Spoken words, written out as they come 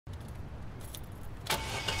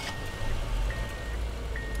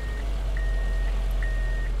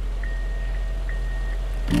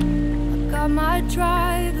my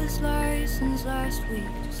driver's license last week,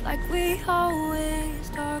 just like we always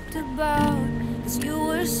talked about. 'Cause you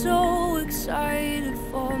were so excited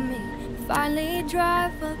for me to finally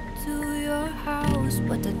drive up to your house.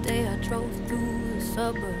 But the day I drove through the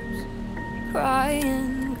suburbs,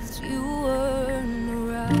 crying 'cause you weren't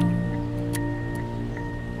around.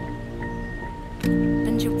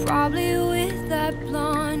 And you're probably with that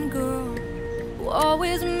blonde girl who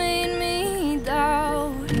always made me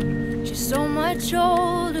doubt. She's so much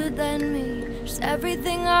older than me, she's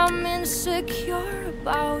everything I'm insecure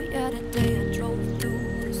about. Yeah, the day I drove through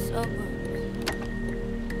the suburbs,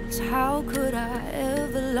 'cause how could I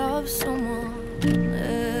ever love someone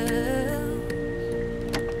else?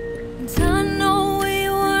 And I know we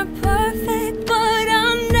weren't perfect, but I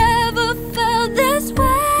never felt this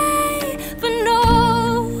way for no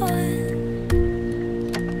one.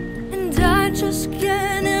 And I just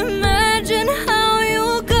can't imagine how you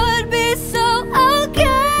could be so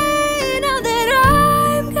okay now that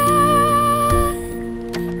I'm gone.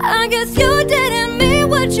 I guess you didn't mean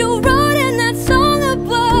what you wrote in that song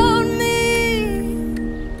about me.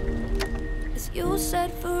 'Cause you said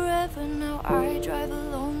forever, now I drive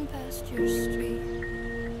alone past your street.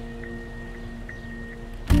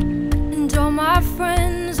 And all my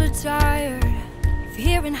friends are tired of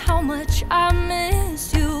hearing how much I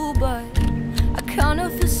miss you, but I kinda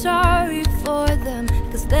feel sorry for them,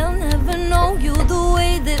 'cause they'll never know you the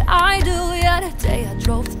way that I do. Yeah, the day I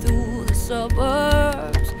drove through the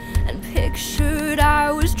suburbs and pictured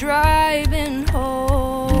I was driving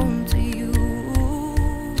home to you.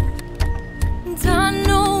 And I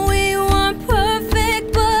know we weren't perfect,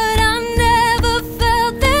 but I never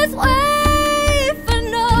felt this way for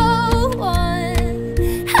no one.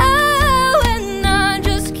 Oh, and I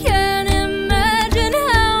just can't imagine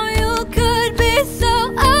how you could be so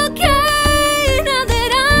okay now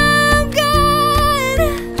that I'm gone.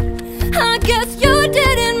 I guess you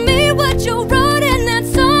didn't mean what you wrote in that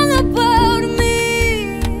song about me.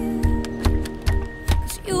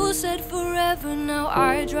 'Cause you said forever, now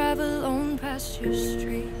I drive alone past your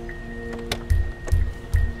street.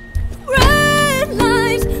 Red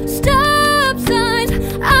lights, stop signs,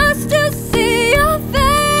 I still see your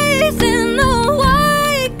face in the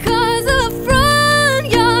white cars of front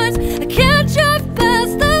yards. I can't drive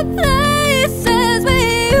past the places we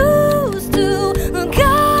used to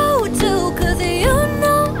go to, 'cause you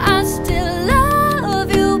know I still love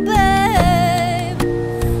you, babe.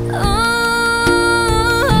 Oh,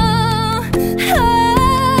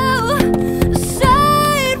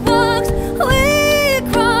 sidewalks we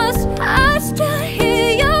cross, I still hear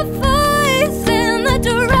your voice in the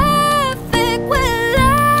traffic. We're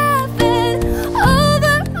laughing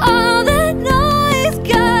over all the noise.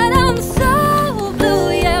 God, I'm so blue,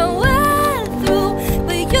 yeah, went through,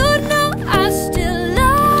 but you know I still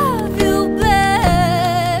love you,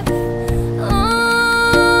 babe. Oh,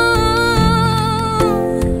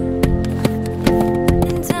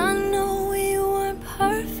 and I know we weren't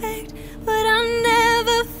perfect, but I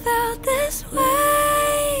never felt this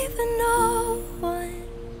way for no one.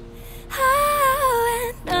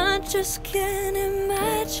 Oh, and I just can't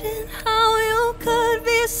imagine how you could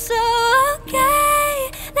be so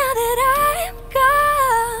okay now that I'm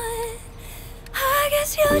gone. I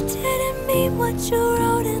guess you didn't mean what you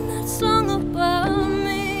wrote in that song about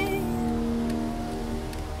me.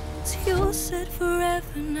 'Cause you said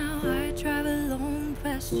forever, now I drive alone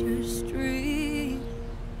past your street.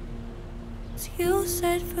 'Cause you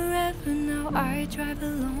said forever, now I drive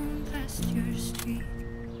alone past your street.